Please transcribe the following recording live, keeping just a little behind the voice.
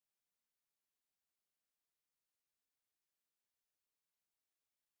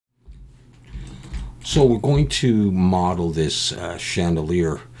So we're going to model this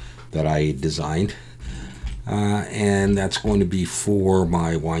chandelier that I designed, and that's going to be for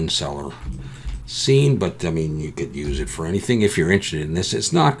my wine cellar scene, but I mean, you could use it for anything if you're interested in this.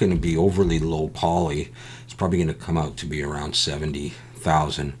 It's not going to be overly low poly. It's probably going to come out to be around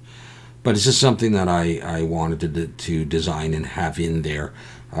 70,000, but it's just something that I wanted to design and have in there.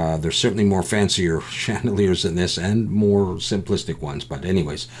 There's certainly more fancier chandeliers than this and more simplistic ones, but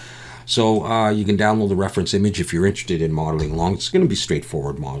anyways. So you can download the reference image if you're interested in modeling along. It's going to be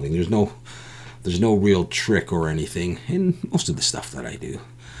straightforward modeling. There's no real trick or anything in most of the stuff that I do.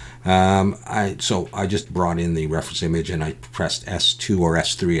 So I just brought in the reference image and I pressed S2 or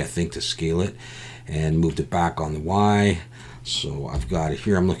S3, I think, to scale it and moved it back on the Y. So I've got it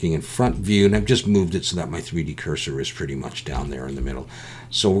here. I'm looking in front view, and I've just moved it so that my 3D cursor is pretty much down there in the middle.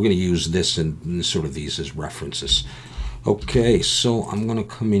 So we're going to use this and sort of these as references. Okay, so I'm going to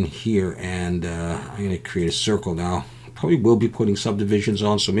come in here and I'm going to create a circle now. Probably will be putting subdivisions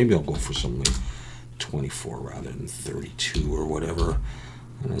on, so maybe I'll go for something like 24 rather than 32 or whatever.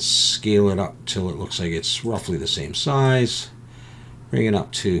 I'm going to scale it up till it looks like it's roughly the same size. Bring it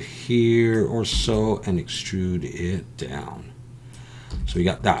up to here or so and extrude it down. So we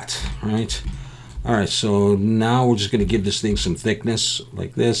got that, right? All right, so now we're just going to give this thing some thickness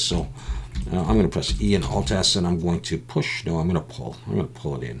like this. So I'm going to press E and Alt S, and I'm going to push. No, I'm going to pull. I'm going to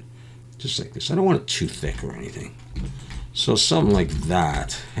pull it in, just like this. I don't want it too thick or anything. So something like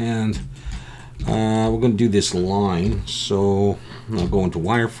that. And we're going to do this line. So I'll go into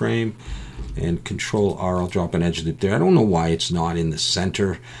wireframe and Control R. I'll drop an edge loop there. I don't know why it's not in the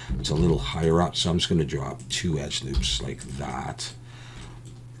center. It's a little higher up, so I'm just going to drop 2 edge loops like that.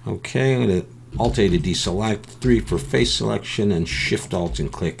 Okay, I'm going to Alt A to deselect, 3 for face selection, and Shift Alt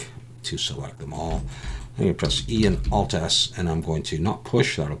and click to select them all. I'm going to press E and Alt S, and I'm going to not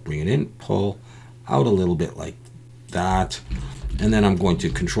push, that'll bring it in, pull out a little bit like that, and then I'm going to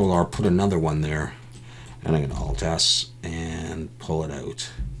Control R, put another one there, and I'm going to Alt S and pull it out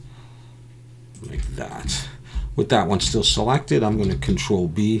like that. With that one still selected, I'm going to Control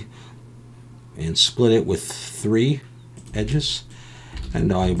B and split it with 3 edges,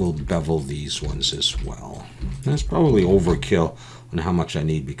 and I will bevel these ones as well. That's probably overkill on how much I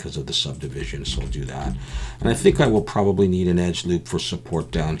need because of the subdivision, so I'll do that. And I think I will probably need an edge loop for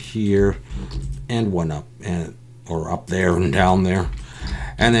support down here and one up or up there and down there.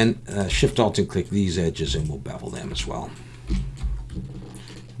 And then Shift Alt and click these edges and we'll bevel them as well.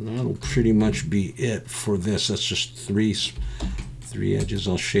 And that'll pretty much be it for this. That's just three edges.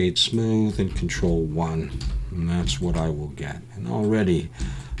 I'll shade smooth and Control 1, and that's what I will get. And already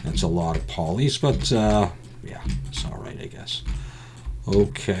that's a lot of polys, but yeah, it's all right, I guess.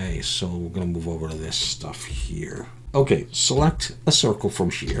 Okay, so we're going to move over to this stuff here. Okay, select a circle from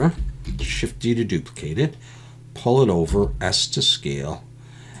here, Shift D to duplicate it, pull it over, S to scale,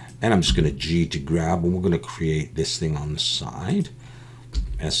 and I'm just going to G to grab, and we're going to create this thing on the side.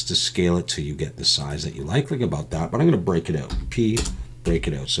 S to scale it till you get the size that you like about that, but I'm going to break it out. P, break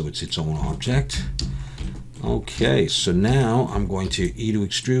it out so it's its own object. Okay, so now I'm going to E to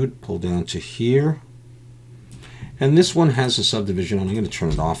extrude, pull down to here. And this one has a subdivision on. I'm going to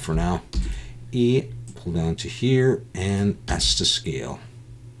turn it off for now. E, pull down to here, and S to scale.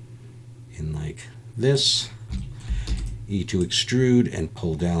 In like this. E to extrude, and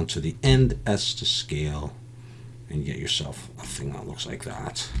pull down to the end, S to scale, and get yourself a thing that looks like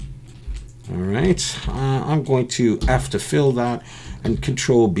that. All right, I'm going to F to fill that, and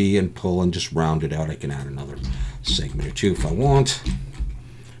Control B and pull and just round it out. I can add another segment or 2 if I want.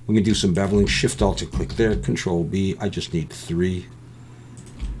 We can do some beveling. Shift Alt to click there, Control B. I just need 3.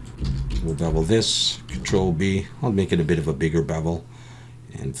 We'll bevel this, Control B. I'll make it a bit of a bigger bevel,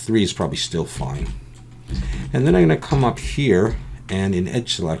 and 3 is probably still fine. And then I'm going to come up here and in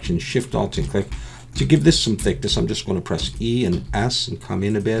edge selection, Shift Alt and click. To give this some thickness, I'm just going to press E and S and come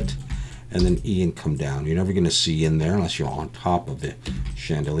in a bit, and then E and come down. You're never going to see in there unless you're on top of the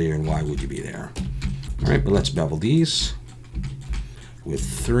chandelier, and why would you be there? All right, but let's bevel these with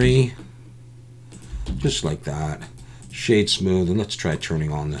 3, just like that. Shade smooth, and let's try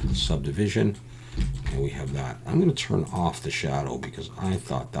turning on the subdivision, and we have that. I'm going to turn off the shadow because I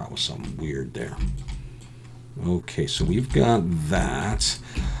thought that was something weird there. Okay, so we've got that.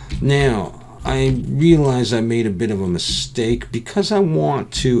 Now, I realize I made a bit of a mistake because I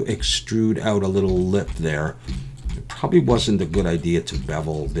want to extrude out a little lip there. It probably wasn't a good idea to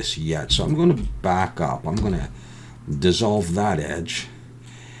bevel this yet, so I'm going to back up. I'm going to dissolve that edge,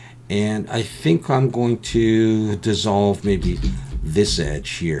 and I think I'm going to dissolve maybe this edge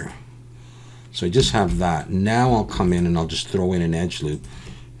here. So I just have that. Now I'll come in and I'll just throw in an edge loop,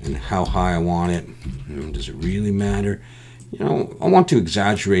 and how high I want it. Does it really matter? You know, I want to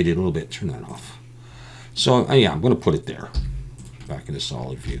exaggerate it a little bit. Turn that off. So yeah, I'm going to put it there, back in the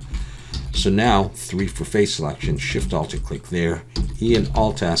solid view. So now 3 for face selection, Shift Alt and click there, E and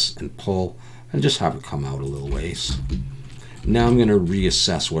Alt S and pull, and just have it come out a little ways. Now I'm going to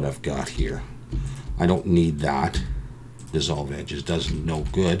reassess what I've got here. I don't need that. Dissolve edges does no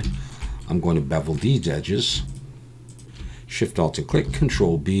good. I'm going to bevel these edges. Shift Alt and click,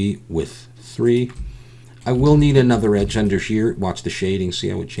 Control B with 3. I will need another edge under here. Watch the shading, see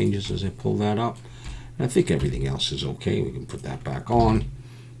how it changes as I pull that up. And I think everything else is okay. We can put that back on.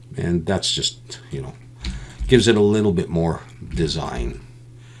 And that's just, you know, gives it a little bit more design.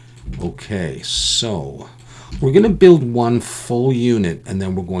 Okay, so we're going to build one full unit and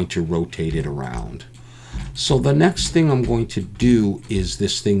then we're going to rotate it around. So the next thing I'm going to do is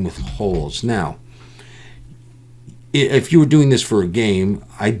this thing with holes. Now, if you were doing this for a game,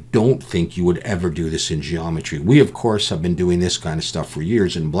 I don't think you would ever do this in geometry. We, of course, have been doing this kind of stuff for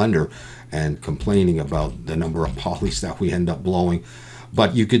years in Blender and complaining about the number of polys that we end up blowing.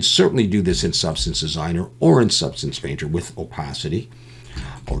 But you could certainly do this in Substance Designer or in Substance Painter with opacity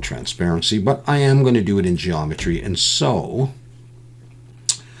or transparency. But I am going to do it in geometry. And so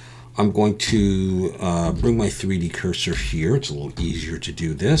I'm going to bring my 3D cursor here. It's a little easier to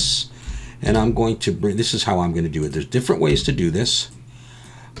do this. And I'm going to bring, this is how I'm going to do it. There's different ways to do this.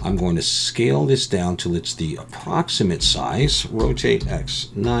 I'm going to scale this down till it's the approximate size. Rotate X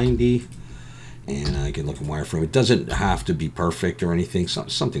 90. And I can look at wireframe. It doesn't have to be perfect or anything.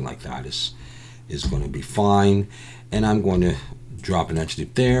 Something like that is going to be fine. And I'm going to drop an edge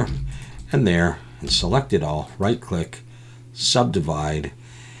loop there and there and select it all. Right click, subdivide.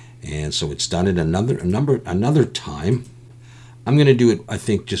 And so it's done it another time. I'm going to do it, I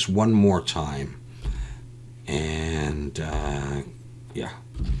think, just one more time. And yeah,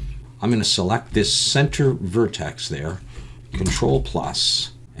 I'm going to select this center vertex there, Control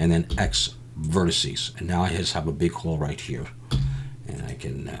plus, and then X vertices. And now I just have a big hole right here. And I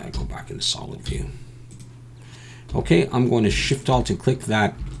can go back into solid view. Okay, I'm going to Shift Alt and click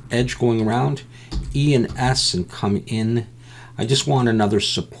that edge going around, E and S and come in. I just want another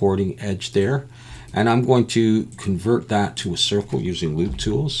supporting edge there. And I'm going to convert that to a circle using loop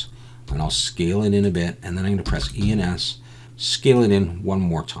tools. And I'll scale it in a bit. And then I'm going to press E and S, scale it in one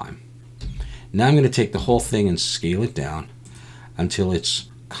more time. Now I'm going to take the whole thing and scale it down until it's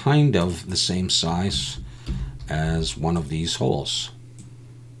kind of the same size as one of these holes.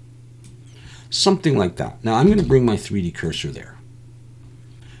 Something like that. Now I'm going to bring my 3D cursor there.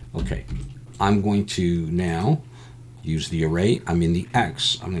 Okay, I'm going to now use the array. I'm in the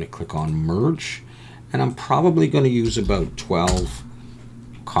X. I'm going to click on merge. And I'm probably going to use about 12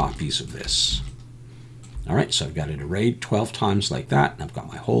 copies of this. All right, so I've got it arrayed 12 times like that. And I've got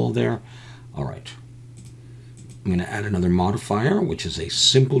my hole there. All right. I'm going to add another modifier, which is a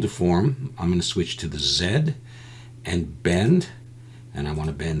simple deform. I'm going to switch to the Z and bend. And I want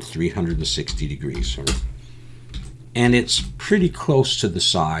to bend 360 degrees. And it's pretty close to the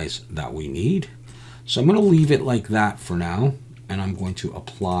size that we need. So I'm going to leave it like that for now. And I'm going to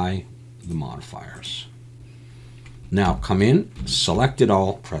apply the modifiers. Now come in, select it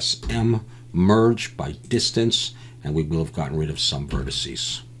all, press M, merge by distance, and we will have gotten rid of some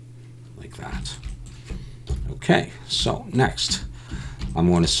vertices like that. Okay, so next I'm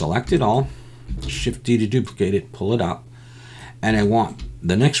going to select it all, Shift D to duplicate it, pull it up, and I want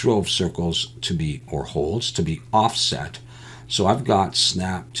the next row of circles to be, or holes, to be offset. So I've got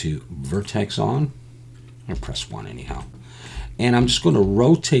snap to vertex on. I'll press 1 anyhow. And I'm just going to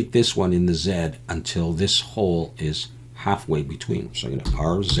rotate this one in the Z until this hole is halfway between. So I'm going to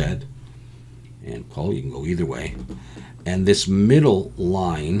RZ and pull. You can go either way. And this middle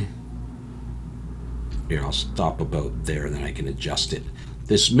line, here, I'll stop about there and then I can adjust it.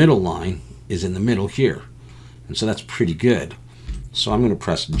 This middle line is in the middle here. And so that's pretty good. So I'm going to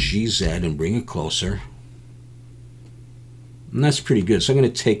press GZ and bring it closer. And that's pretty good. So I'm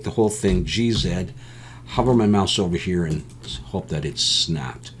going to take the whole thing, GZ, hover my mouse over here and hope that it's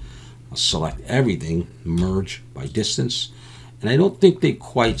snapped. I'll select everything, merge by distance. And I don't think they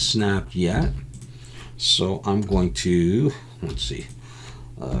quite snapped yet. So I'm going to, let's see,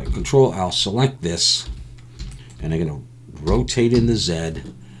 I'll select this. And I'm going to rotate in the Z.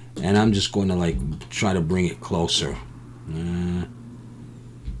 And I'm just going to like try to bring it closer.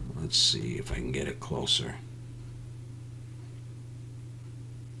 Let's see if I can get it closer.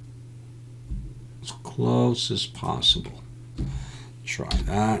 As close as possible. Try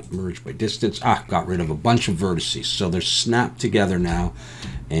that. Merge by distance. Got rid of a bunch of vertices. So they're snapped together now,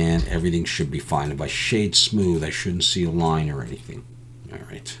 and everything should be fine. If I shade smooth, I shouldn't see a line or anything. All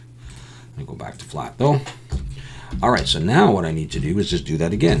right. I'll go back to flat though. All right, so now what I need to do is just do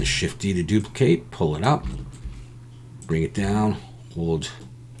that again. Shift D to duplicate, pull it up, bring it down, hold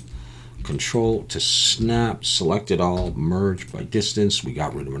Control to snap, select it all, merge by distance. We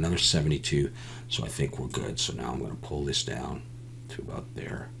got rid of another 72, so I think we're good. So now I'm going to pull this down to about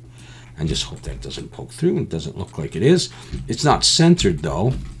there. And just hope that doesn't poke through and doesn't look like it is. It's not centered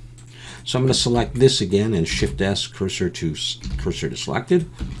though. So I'm going to select this again and Shift S, cursor to selected.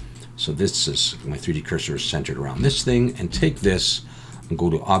 So this is, my 3D cursor is centered around this thing, and take this and go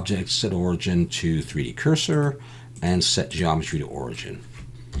to Object, Set Origin to 3D Cursor, and set Geometry to Origin.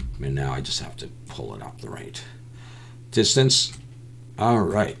 And now I just have to pull it up the right distance. All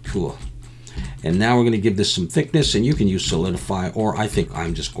right, cool. And now we're going to give this some thickness, and you can use Solidify, or I think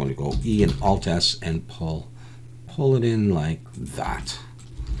I'm just going to go E and Alt S and pull it in like that.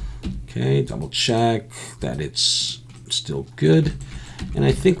 Okay, double check that it's still good. And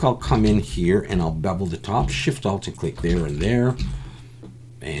I think I'll come in here and I'll bevel the top, Shift Alt and click there and there.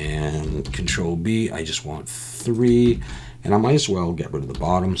 And Control B, I just want 3. And I might as well get rid of the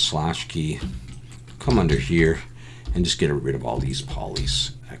bottom, slash key, come under here, and just get rid of all these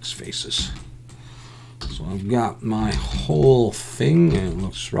polys, X faces. So I've got my whole thing, and it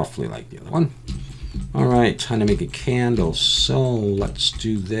looks roughly like the other one. All right, time to make a candle. So let's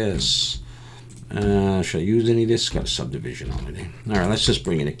do this. Should I use any of this? Got a subdivision already. All right, let's just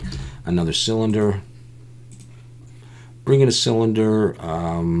bring in another cylinder. Bring in a cylinder.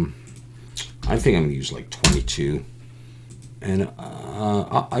 I think I'm going to use like 22. And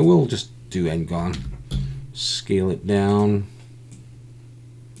I will just do N-gon. Scale it down.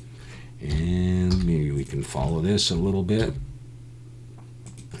 And maybe we can follow this a little bit.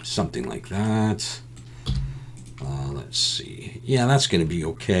 Something like that. Let's see. Yeah, that's going to be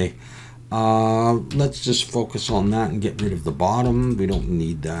okay. Let's just focus on that and get rid of the bottom. We don't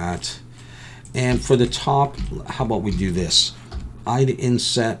need that. And for the top, how about we do this? I to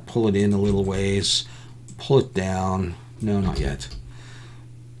inset, pull it in a little ways, pull it down. No, not yet.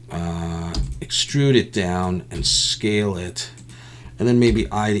 Extrude it down and scale it. And then maybe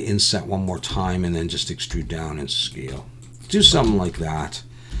I to inset one more time and then just extrude down and scale. Do something like that.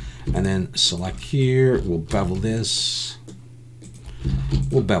 And then select here. We'll bevel this.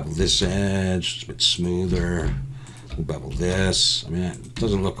 We'll bevel this edge. It's a bit smoother. We'll bevel this. I mean, it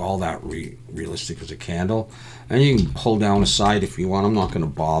doesn't look all that realistic as a candle. And you can pull down a side if you want. I'm not going to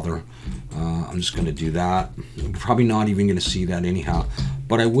bother. I'm just going to do that. I'm probably not even going to see that anyhow.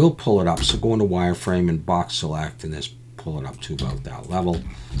 But I will pull it up. So go into wireframe and box select and just pull it up to about that level.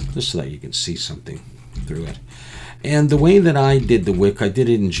 Just so that you can see something through it. And the way that I did the wick, I did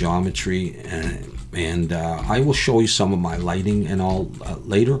it in geometry. And I will show you some of my lighting and all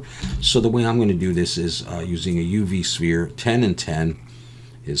later. So the way I'm going to do this is using a UV sphere. 10 and 10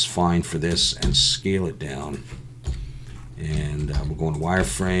 is fine for this, and scale it down. And we'll go into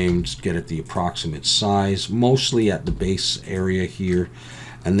wireframe, just get it the approximate size, mostly at the base area here,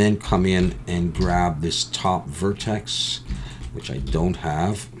 and then come in and grab this top vertex, which I don't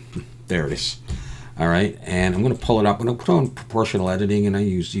have. There it is. All right, and I'm going to pull it up, and I'll put on proportional editing, and I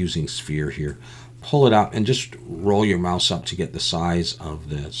using sphere here. Pull it up and just roll your mouse up to get the size of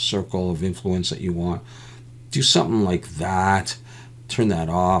the circle of influence that you want. Do something like that. Turn that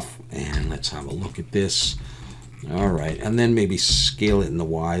off, and let's have a look at this. All right, and then maybe scale it in the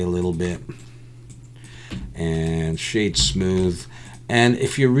Y a little bit. And shade smooth. And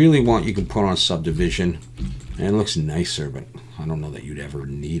if you really want, you can put on subdivision. And it looks nicer, but I don't know that you'd ever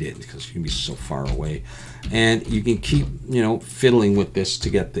need it because you can be so far away. And you can keep, fiddling with this to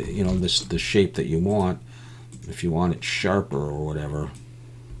get the, the shape that you want. If you want it sharper or whatever.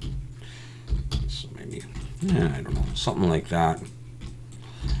 So maybe, I don't know, something like that.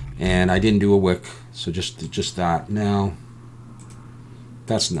 And I didn't do a wick, so just that. Now,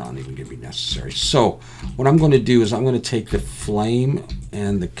 that's not even going to be necessary. So what I'm going to do is I'm going to take the flame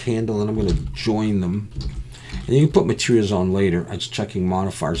and the candle and I'm going to join them. And you can put materials on later. I'm just checking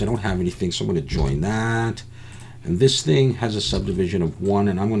modifiers. I don't have anything, so I'm going to join that. And this thing has a subdivision of 1,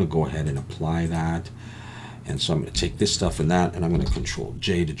 and I'm going to go ahead and apply that. And so I'm going to take this stuff and that, and I'm going to Control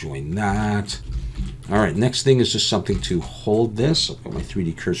J to join that. All right, next thing is just something to hold this. I've got my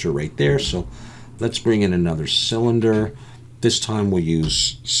 3D cursor right there. So let's bring in another cylinder. This time we'll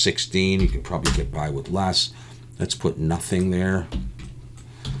use 16. You can probably get by with less. Let's put nothing there.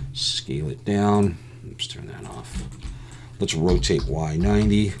 Scale it down. Let's turn that off. Let's rotate Y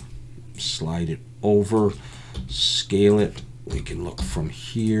 90. Slide it over. Scale it. We can look from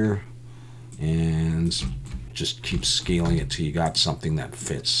here. And just keep scaling it till you got something that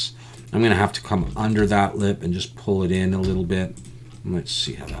fits. I'm going to have to come under that lip and just pull it in a little bit. Let's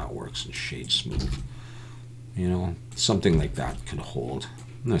see how that works in shade smooth. You know, something like that could hold.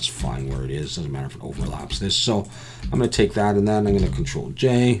 And that's fine where it is. Doesn't matter if it overlaps this. So I'm going to take that and then I'm going to Control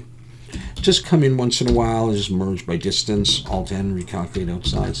J. Just come in once in a while and just merge by distance. Alt N, recalculate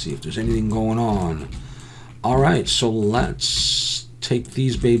outside, see if there's anything going on. All right, so let's take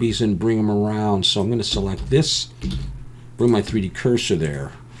these babies and bring them around. So I'm going to select this, bring my 3D cursor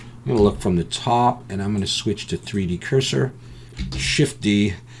there. I'm going to look from the top and I'm going to switch to 3D cursor, Shift D,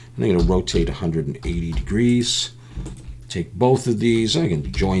 and I'm going to rotate 180 degrees. Take both of these, I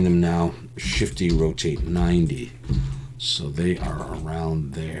can join them now, Shift D, rotate 90. So they are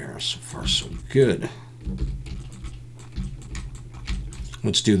around there. So far, so good.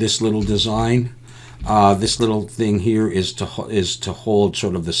 Let's do this little design. This little thing here is to hold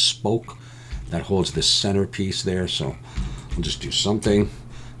sort of the spoke that holds the centerpiece there. So I'll just do something.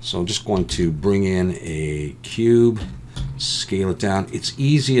 So I'm just going to bring in a cube, scale it down. It's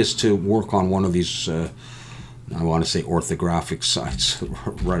easiest to work on one of these, I want to say orthographic sides,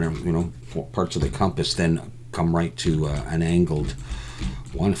 right, you know, parts of the compass, then come right to an angled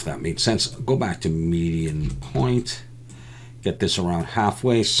one, if that made sense. Go back to median point, get this around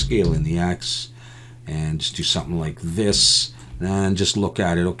halfway, scale in the X, and just do something like this, and just look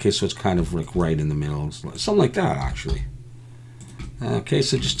at it. Okay, so it's kind of like right in the middle, something like that actually. Okay,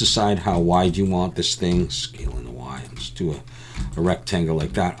 so just decide how wide you want this thing, scale in the Y, let's do a rectangle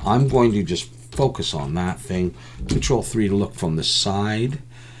like that. I'm going to just focus on that thing, Control 3 to look from the side,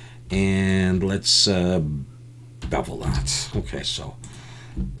 and let's bevel that. Okay, so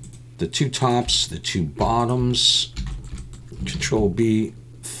the two tops, the two bottoms, Control B,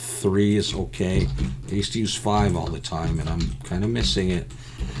 3 is okay. I used to use 5 all the time and I'm kind of missing it,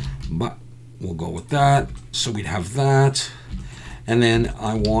 but we'll go with that. So we'd have that, and then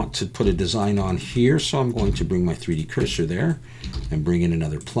I want to put a design on here, so I'm going to bring my 3D cursor there and bring in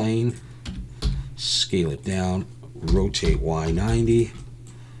another plane, scale it down, rotate Y 90.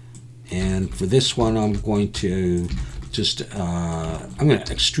 And for this one, I'm going to just, I'm going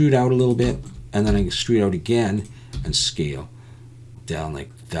to extrude out a little bit, and then I extrude out again and scale down like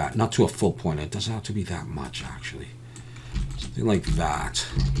that. Not to a full point. It doesn't have to be that much, actually. Something like that.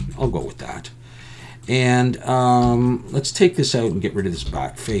 I'll go with that. And let's take this out and get rid of this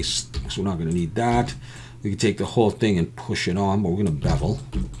back face, because we're not going to need that. We can take the whole thing and push it on, but we're going to bevel.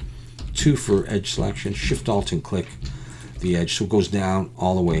 2 for edge selection. Shift Alt and click the edge, so it goes down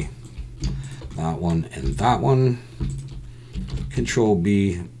all the way. That one and that one. Control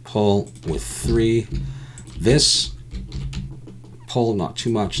B, pull with 3. This, pull not too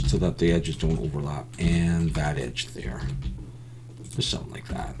much so that the edges don't overlap, and that edge there. Just something like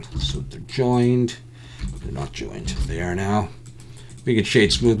that. So they're joined. They're not joined. They are now. We can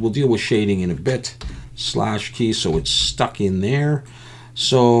shade smooth. We'll deal with shading in a bit. Slash key, so it's stuck in there.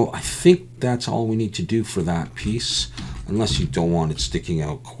 So I think that's all we need to do for that piece, unless you don't want it sticking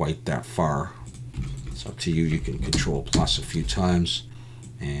out quite that far. It's up to you. You can Control plus a few times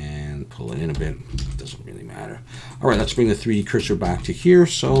and pull it in a bit. It doesn't really matter. All right, let's bring the 3D cursor back to here.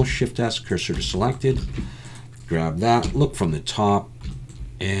 So Shift S, cursor to selected. Grab that, look from the top,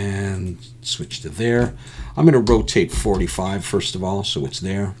 and switch to there. I'm going to rotate 45 first of all, so it's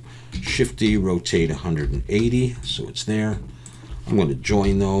there. Shift D, rotate 180, so it's there. I'm going to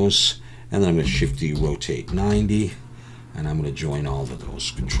join those, and then I'm going to Shift D, rotate 90, and I'm going to join all of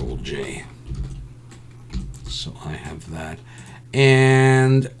those, Control J. So I have that.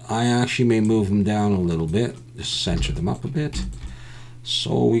 And I actually may move them down a little bit, just center them up a bit.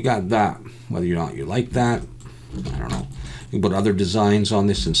 So we got that. Whether or not you like that, I don't know. You can put other designs on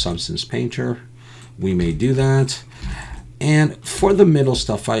this in Substance Painter. We may do that. And for the middle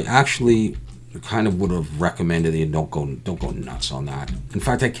stuff, I actually kind of would have recommended that you don't go nuts on that. In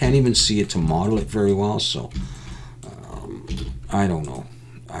fact, I can't even see it to model it very well, so I don't know.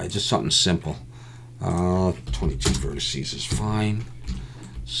 Just something simple. 22 vertices is fine.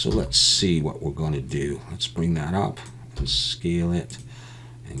 So let's see what we're going to do. Let's bring that up and scale it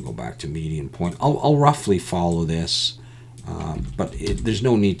and go back to median point. I'll roughly follow this, but there's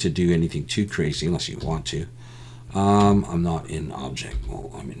no need to do anything too crazy unless you want to. I'm not in object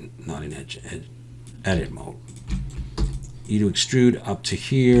mode. Not in edit mode. E to extrude up to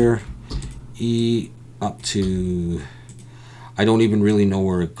here. E up to, I don't even really know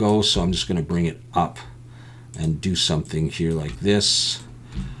where it goes, so I'm just going to bring it up and do something here like this.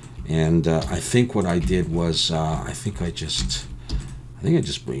 And I think what I did was, I think I just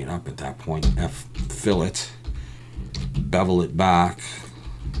bring it up at that point. F, fill it, bevel it back,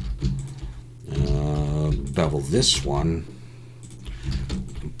 bevel this one,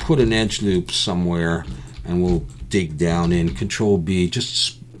 put an edge loop somewhere, and we'll dig down in. Control B,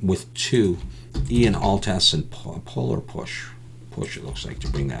 just with 2. E and Alt S and pull or push. Push, it looks like, to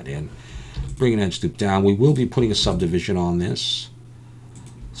bring that in. Bring an edge loop down. We will be putting a subdivision on this.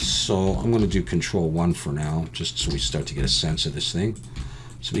 So I'm going to do Control 1 for now, just so we start to get a sense of this thing.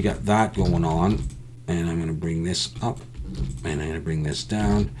 So we got that going on. And I'm going to bring this up. And I'm going to bring this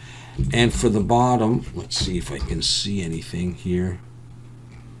down. And for the bottom, let's see if I can see anything here.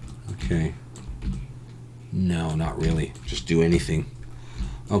 Okay. No, not really. Just do anything.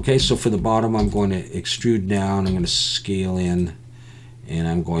 Okay, so for the bottom, I'm going to extrude down. I'm going to scale in. And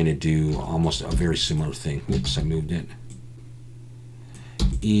I'm going to do almost a very similar thing. Oops, I moved it.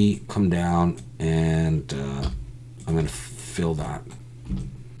 E, come down, and I'm going to fill that.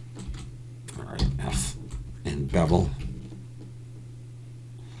 All right, F, and bevel.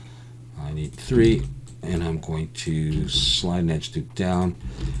 I need 3, and I'm going to slide an edge loop down.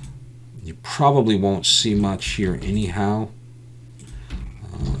 You probably won't see much here anyhow.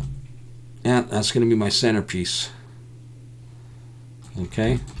 And that's going to be my centerpiece.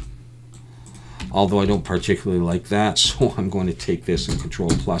 Okay. Although I don't particularly like that, so I'm going to take this and Control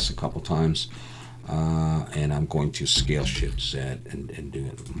plus a couple times. And I'm going to scale Shift Z and do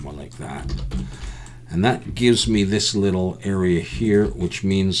it more like that. And that gives me this little area here, which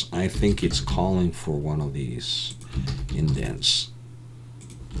means I think it's calling for one of these indents.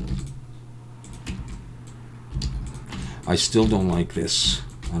 I still don't like this.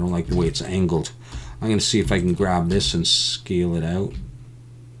 I don't like the way it's angled. I'm going to see if I can grab this and scale it out.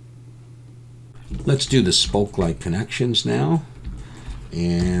 Let's do the spoke-like connections now.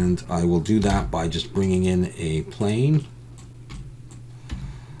 And I will do that by just bringing in a plane.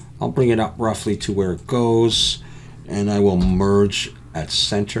 I'll bring it up roughly to where it goes, and I will merge at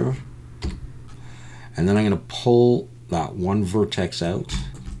center. And then I'm going to pull that one vertex out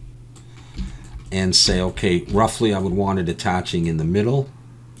and say, okay, roughly I would want it attaching in the middle.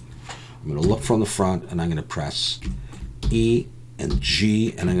 I'm going to look from the front, and I'm going to press E and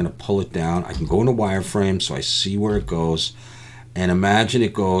G, and I'm going to pull it down. I can go into wireframe so I see where it goes, and imagine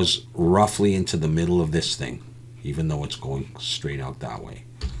it goes roughly into the middle of this thing, even though it's going straight out that way.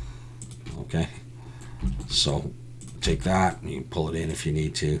 Okay, so take that, and you can pull it in if you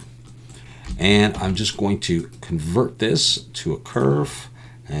need to. And I'm just going to convert this to a curve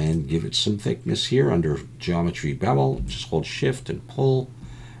and give it some thickness here under Geometry Bevel. Just hold Shift and pull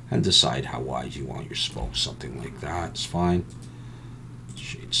and decide how wide you want your spoke. Something like that is fine.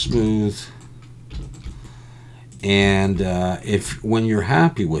 Shade Smooth. And if when you're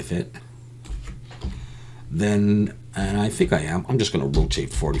happy with it, then, and I think I am, I'm just going to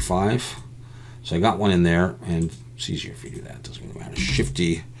rotate 45. So I got one in there, and it's easier if you do that. It doesn't really matter.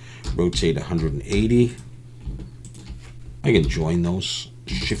 Shifty, rotate 180. I can join those.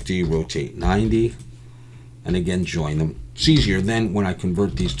 Shifty, rotate 90. And again, join them. It's easier then when I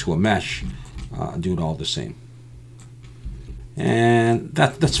convert these to a mesh, do it all the same. And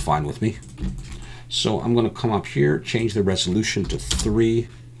that's fine with me. So I'm going to come up here, change the resolution to 3,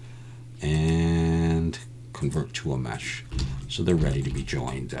 and convert to a mesh. So they're ready to be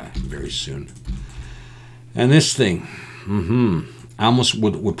joined very soon. And this thing, I almost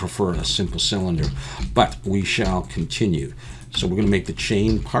would prefer a simple cylinder, but we shall continue. So we're going to make the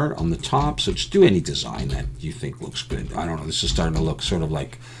chain part on the top. So just do any design that you think looks good. I don't know, this is starting to look sort of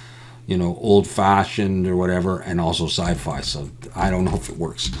like, you know, old-fashioned or whatever, and also sci-fi. So I don't know if it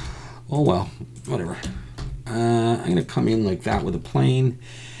works. Oh well, whatever. I'm going to come in like that with a plane,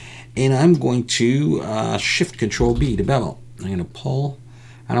 and I'm going to Shift Control B to bevel. I'm going to pull,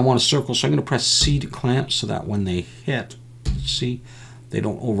 and I want a circle, so I'm going to press C to clamp so that when they hit, see, they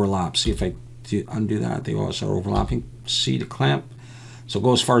don't overlap. See if I undo that, they all start overlapping. C to clamp. So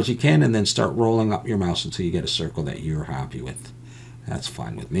go as far as you can, and then start rolling up your mouse until you get a circle that you're happy with. That's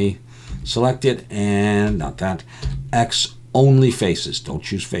fine with me. Select it, and not that. X, only faces. Don't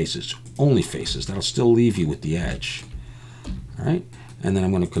choose faces. Only faces. That'll still leave you with the edge. All right, and then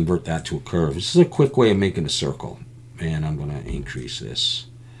I'm going to convert that to a curve. This is a quick way of making a circle, and I'm going to increase this.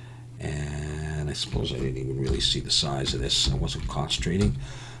 And I suppose I didn't even really see the size of this. I wasn't concentrating.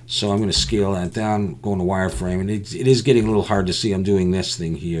 So I'm going to scale that down, go into wireframe, and it is getting a little hard to see. I'm doing this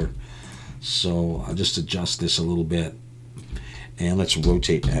thing here. So I'll just adjust this a little bit. And let's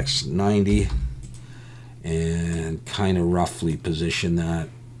rotate X 90 and kind of roughly position that.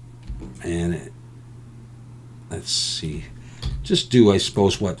 And let's see. Just do, I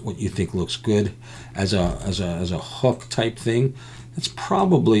suppose, what you think looks good as a hook type thing. That's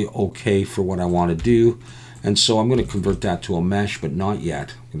probably okay for what I want to do. And so I'm going to convert that to a mesh, but not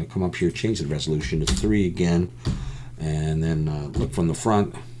yet. I'm going to come up here, change the resolution to 3 again, and then look from the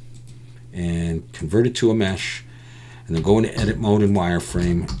front and convert it to a mesh. And then go into edit mode in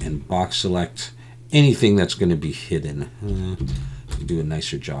wireframe and box select anything that's going to be hidden. Do a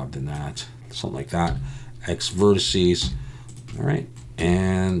nicer job than that. Something like that. X vertices. All right.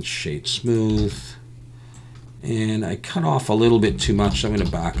 And shade smooth. And I cut off a little bit too much, so I'm going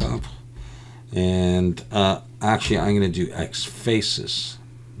to back up. And actually, I'm going to do X faces.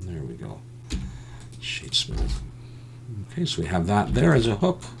 There we go. Shade smooth. Okay, so we have that there as a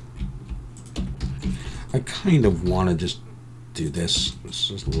hook. I kind of want to just do this.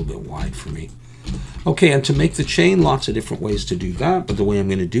 This is a little bit wide for me. Okay, and to make the chain, lots of different ways to do that, but the way I'm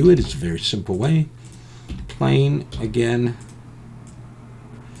going to do it is a very simple way. Plane again.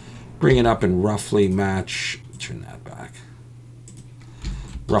 Bring it up and roughly match, turn that back.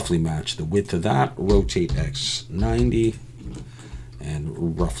 Roughly match the width of that, rotate X 90,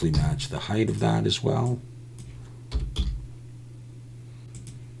 and roughly match the height of that as well.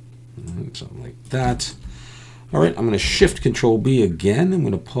 Something like that. All right, I'm going to shift Control B again. I'm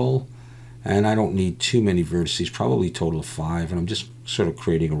going to pull, and I don't need too many vertices, probably a total of 5, and I'm just sort of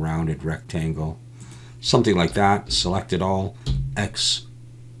creating a rounded rectangle. Something like that. Select it all. X,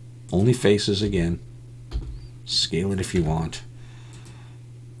 only faces again. Scale it if you want.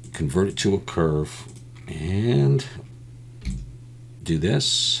 Convert it to a curve, and do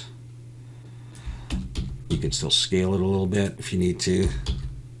this. You can still scale it a little bit if you need to.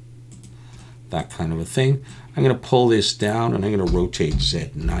 That kind of a thing. I'm going to pull this down and I'm going to rotate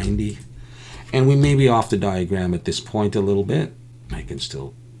Z 90. And we may be off the diagram at this point a little bit. I can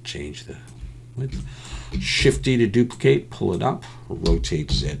still change the width. Shift D to duplicate, pull it up,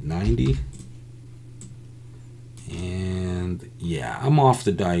 rotate Z 90. And yeah, I'm off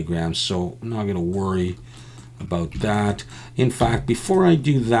the diagram, so I'm not going to worry about that. In fact, before I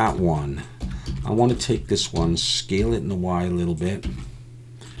do that one, I want to take this one, scale it in the Y a little bit.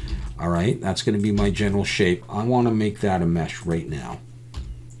 All right, that's going to be my general shape. I want to make that a mesh right now.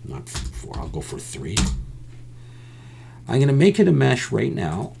 Not 4, I'll go for 3. I'm going to make it a mesh right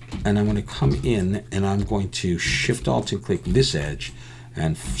now, and I'm going to come in and I'm going to Shift Alt and click this edge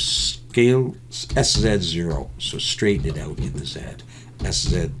and scale SZ0. So straighten it out in the Z.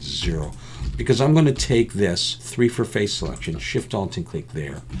 SZ0. Because I'm going to take this 3 for face selection, Shift Alt and click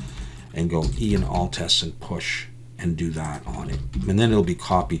there, and go E and Alt S and push. And do that on it, and then it'll be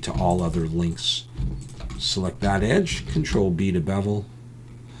copied to all other links. Select that edge, Control B to bevel,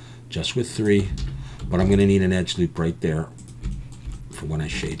 just with 3, but I'm going to need an edge loop right there for when I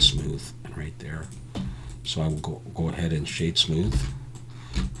shade smooth, and right there. So I will go ahead and shade smooth,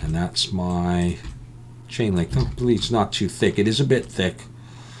 and that's my chain length. Hopefully it's not too thick. It is a bit thick,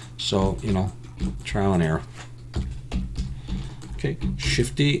 so you know, trial and error. Okay,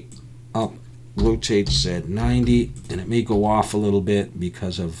 Shift D up. Rotate Z 90, and it may go off a little bit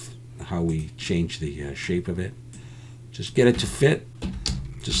because of how we change the shape of it. Just get it to fit,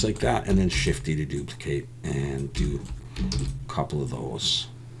 just like that, and then Shift D to duplicate and do a couple of those.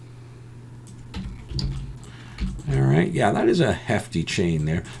 All right, yeah, that is a hefty chain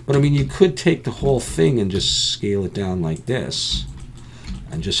there, but I mean, you could take the whole thing and just scale it down like this,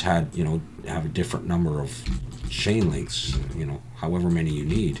 and just have a different number of chain lengths, however many you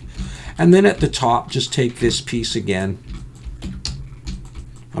need. And then at the top, just take this piece again.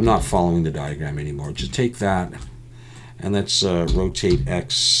 I'm not following the diagram anymore. Just take that, and let's rotate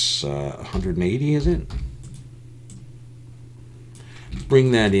X 180, is it?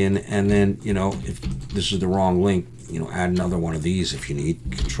 Bring that in, and then, if this is the wrong link, add another one of these if you need.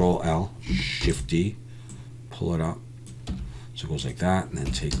 Control L, Shift D, pull it up. So it goes like that, and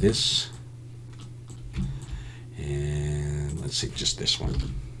then take this, and let's see, just this one.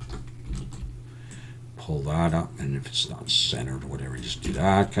 Pull that up, and if it's not centered or whatever, just do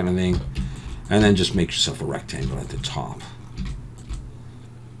that kind of thing, and then just make yourself a rectangle at the top.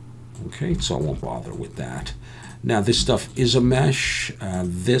 Okay, so I won't bother with that. Now this stuff is a mesh.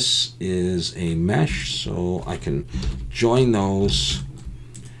 This is a mesh, so I can join those.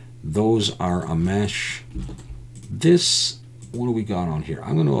 Those are a mesh. This, what do we got on here?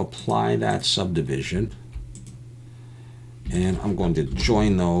 I'm going to apply that subdivision, and I'm going to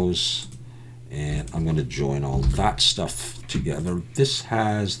join those, and I'm going to join all that stuff together. This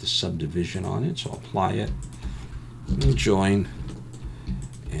has the subdivision on it, so I'll apply it and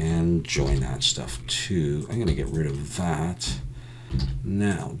join that stuff too. I'm going to get rid of that.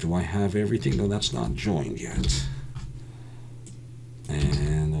 Now, do I have everything? No, that's not joined yet.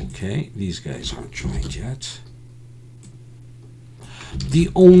 And okay, these guys aren't joined yet. The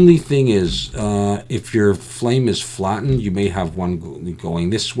only thing is, if your flame is flattened, you may have one going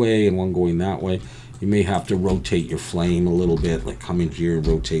this way and one going that way. You may have to rotate your flame a little bit, like come in here,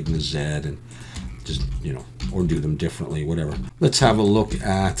 rotate in the Z, and just, or do them differently, whatever. Let's have a look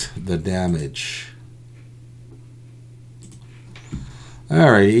at the damage.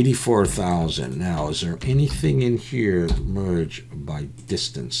 All right, 84,000. Now, is there anything in here merge by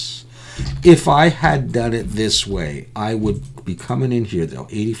distance? If I had done it this way, I would be coming in here, though,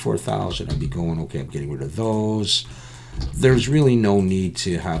 84,000. I'd be going, okay, I'm getting rid of those. There's really no need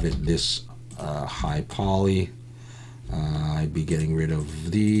to have it this high poly. I'd be getting rid of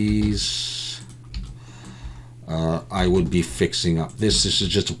these. I would be fixing up this. This is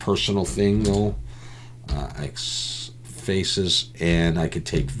just a personal thing, though. X faces, and I could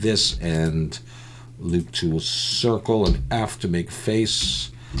take this and loop to a circle and F to make a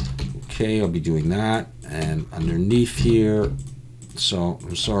face. Okay, I'll be doing that. And underneath here, so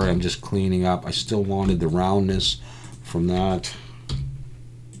I'm sorry, I'm just cleaning up. I still wanted the roundness from that.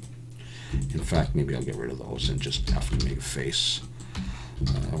 In fact, maybe I'll get rid of those and just have to make a face.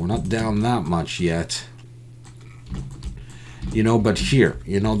 We're not down that much yet. You know, but here,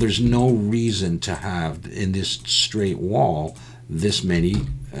 you know, there's no reason to have in this straight wall this many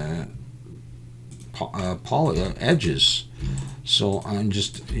edges. So I'm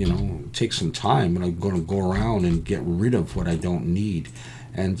just, you know, take some time, and I'm going to go around and get rid of what I don't need.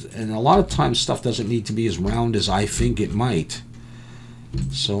 And a lot of times stuff doesn't need to be as round as I think it might.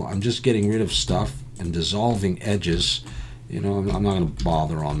 So I'm just getting rid of stuff and dissolving edges. You know, I'm not going to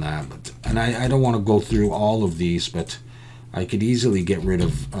bother on that. But and I don't want to go through all of these, but I could easily get rid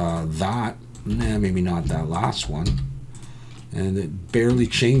of that. Nah, maybe not that last one. And it barely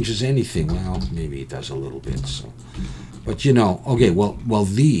changes anything. Well, maybe it does a little bit. So, but you know, okay. Well,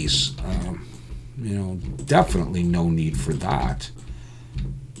 these, you know, definitely no need for that.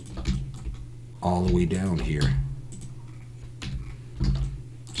 All the way down here.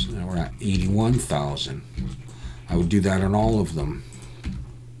 So now we're at 81,000. I would do that on all of them.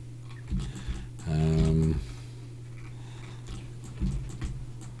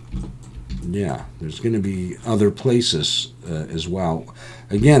 Yeah, there's going to be other places as well.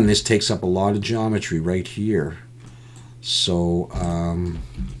 Again, this takes up a lot of geometry right here. So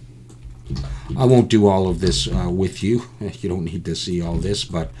I won't do all of this with you. You don't need to see all this,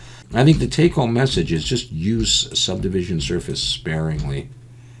 but I think the take-home message is just use subdivision surface sparingly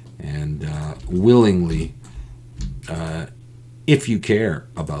and willingly if you care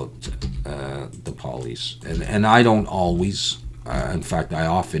about the polys. And I don't always, in fact, I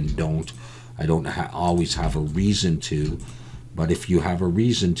often don't. I don't always have a reason to, but if you have a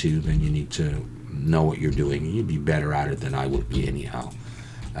reason to, then you need to know what you're doing. You'd be better at it than I would be anyhow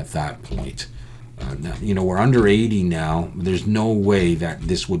at that point. Now, you know, we're under 80 now. There's no way that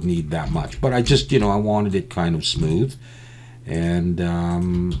this would need that much. But I just, you know, I wanted it kind of smooth. And,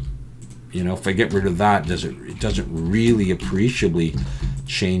 you know, if I get rid of that, it doesn't really appreciably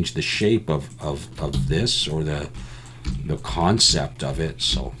change the shape of this or the concept of it.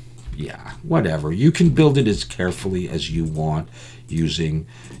 So, yeah, whatever. You can build it as carefully as you want using,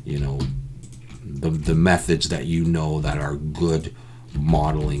 you know, the methods that you know that are good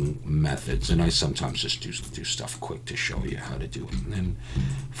modeling methods. And I sometimes just do stuff quick to show you how to do it. And then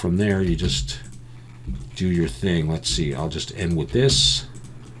from there, you just do your thing. Let's see. I'll just end with this.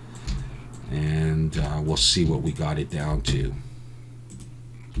 And we'll see what we got it down to.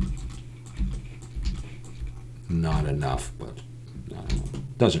 Not enough, but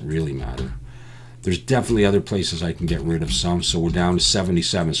doesn't really matter. There's definitely other places I can get rid of some, so we're down to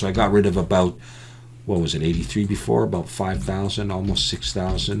 77. So I got rid of about, what was it, 83 before, about 5,000, almost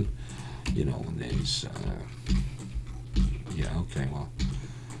 6,000. You know, and these, yeah, okay,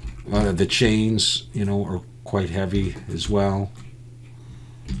 well, the chains, you know, are quite heavy as well.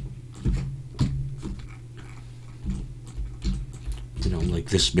 You know, like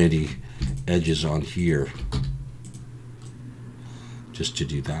this many edges on here. Just to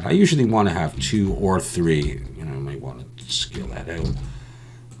do that. I usually want to have 2 or 3. You know, I might want to scale that out,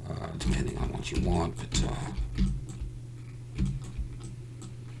 depending on what you want. But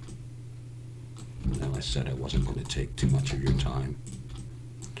well, I said I wasn't going to take too much of your time.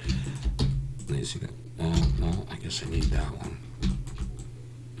 Let me see that. No, I guess I need that one.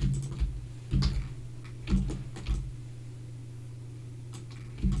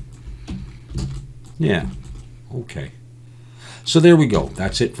 Yeah. Okay. So there we go.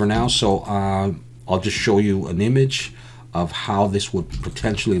 That's it for now. So I'll just show you an image of how this would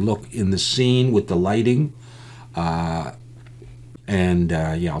potentially look in the scene with the lighting. Yeah,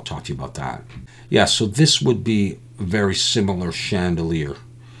 I'll talk to you about that. Yeah, so this would be a very similar chandelier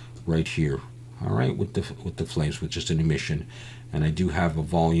right here. All right, with the flames, with just an emission. And I do have a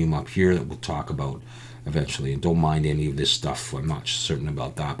volume up here that we'll talk about eventually. And don't mind any of this stuff. I'm not certain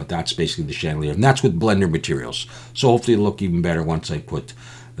about that, but that's basically the chandelier. And that's with blender materials. So hopefully it'll look even better once I put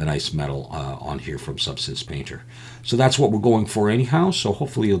the nice metal on here from Substance Painter. So that's what we're going for anyhow. So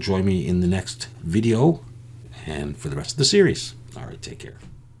hopefully you'll join me in the next video and for the rest of the series. All right, take care.